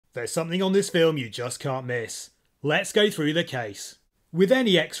There's something on this film you just can't miss. Let's go through the case. With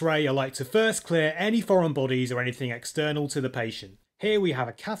any X-ray, I like to first clear any foreign bodies or anything external to the patient. Here we have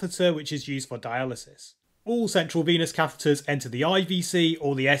a catheter which is used for dialysis. All central venous catheters enter the IVC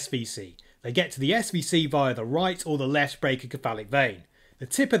or the SVC. They get to the SVC via the right or the left brachiocephalic vein. The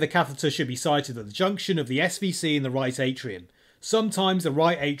tip of the catheter should be sited at the junction of the SVC and the right atrium. Sometimes the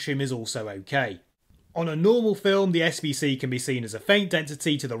right atrium is also okay. On a normal film, the SVC can be seen as a faint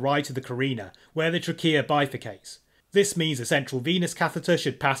density to the right of the carina, where the trachea bifurcates. This means the central venous catheter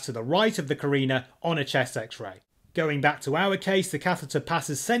should pass to the right of the carina on a chest X-ray. Going back to our case, the catheter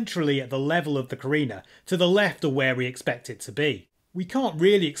passes centrally at the level of the carina, to the left of where we expect it to be. We can't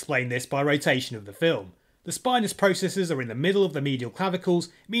really explain this by rotation of the film. The spinous processes are in the middle of the medial clavicles,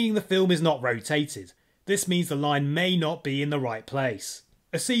 meaning the film is not rotated. This means the line may not be in the right place.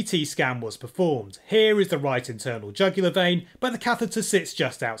 A CT scan was performed. Here is the right internal jugular vein, but the catheter sits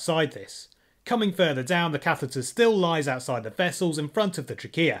just outside this. Coming further down, the catheter still lies outside the vessels in front of the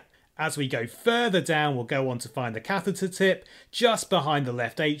trachea. As we go further down, we'll go on to find the catheter tip just behind the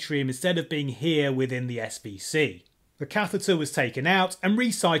left atrium instead of being here within the SVC. The catheter was taken out and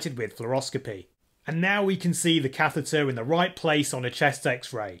resited with fluoroscopy. And now we can see the catheter in the right place on a chest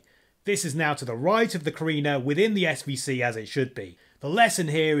X-ray. This is now to the right of the carina within the SVC as it should be. The lesson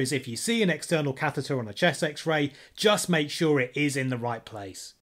here is if you see an external catheter on a chest X-ray, just make sure it is in the right place.